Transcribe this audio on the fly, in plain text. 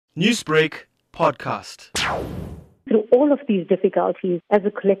Newsbreak Podcast. Through all of these difficulties, as a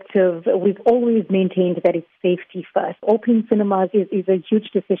collective, we've always maintained that it's safety first. Opening cinemas is a huge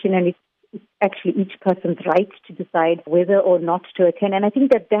decision, and it's actually each person's right to decide whether or not to attend. And I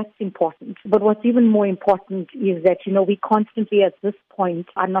think that that's important. But what's even more important is that, we constantly at this point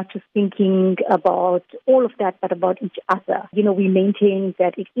are not just thinking about all of that, but about each other. We maintain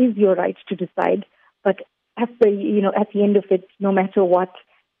that it is your right to decide, but at the end of it, no matter what,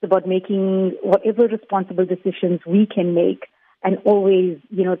 it's about making whatever responsible decisions we can make and always,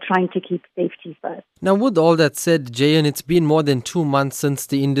 trying to keep safety first. Now, with all that said, Jayan, it's been more than 2 months since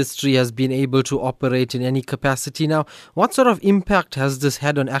the industry has been able to operate in any capacity now. What sort of impact has this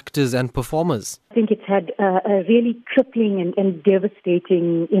had on actors and performers? I think it's had a really crippling and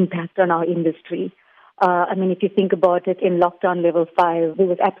devastating impact on our industry. If you think about it, in lockdown level 5, there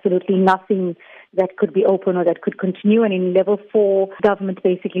was absolutely nothing that could be open or that could continue. And in level 4, government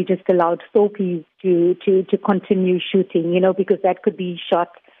basically just allowed soapies to continue shooting, because that could be shot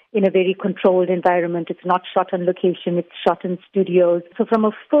in a very controlled environment. It's not shot on location, it's shot in studios. So from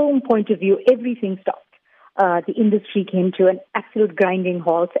a film point of view, everything stopped. The industry came to an absolute grinding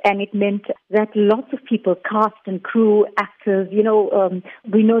halt, and it meant that lots of people, cast and crew, actors, we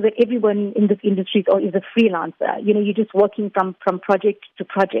know that everyone in this industry is a freelancer. You're just working from project to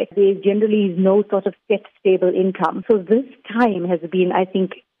project. There generally is no sort of set, stable income. So this time has been, I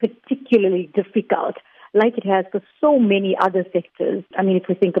think, particularly difficult, like it has for so many other sectors. If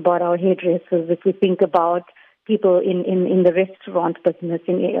we think about our hairdressers, if we think about people in the restaurant business,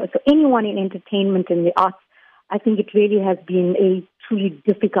 so anyone in entertainment and the arts, I think it really has been a truly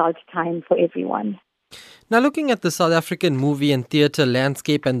difficult time for everyone. Now, looking at the South African movie and theatre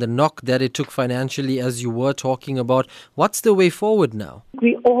landscape and the knock that it took financially, as you were talking about, what's the way forward now?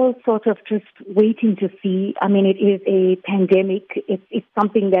 We're all sort of just waiting to see. It is a pandemic. It's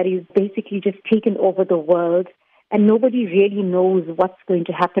something that is basically just taken over the world. And nobody really knows what's going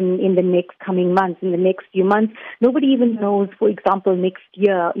to happen in the next coming months, in the next few months. Nobody even knows, for example, next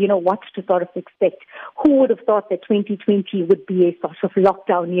year, what to sort of expect. Who would have thought that 2020 would be a sort of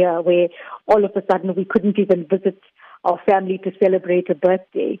lockdown year where all of a sudden we couldn't even visit our family to celebrate a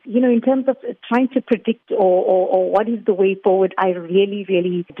birthday? In terms of trying to predict or what is the way forward, I really,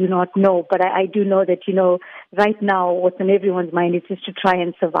 really do not know. But I do know that, right now what's on everyone's mind is just to try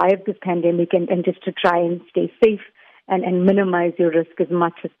and survive this pandemic and just to try and stay safe and minimize your risk as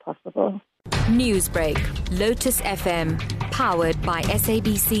much as possible. Newsbreak, Lotus FM, powered by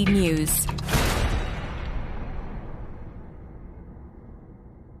SABC News.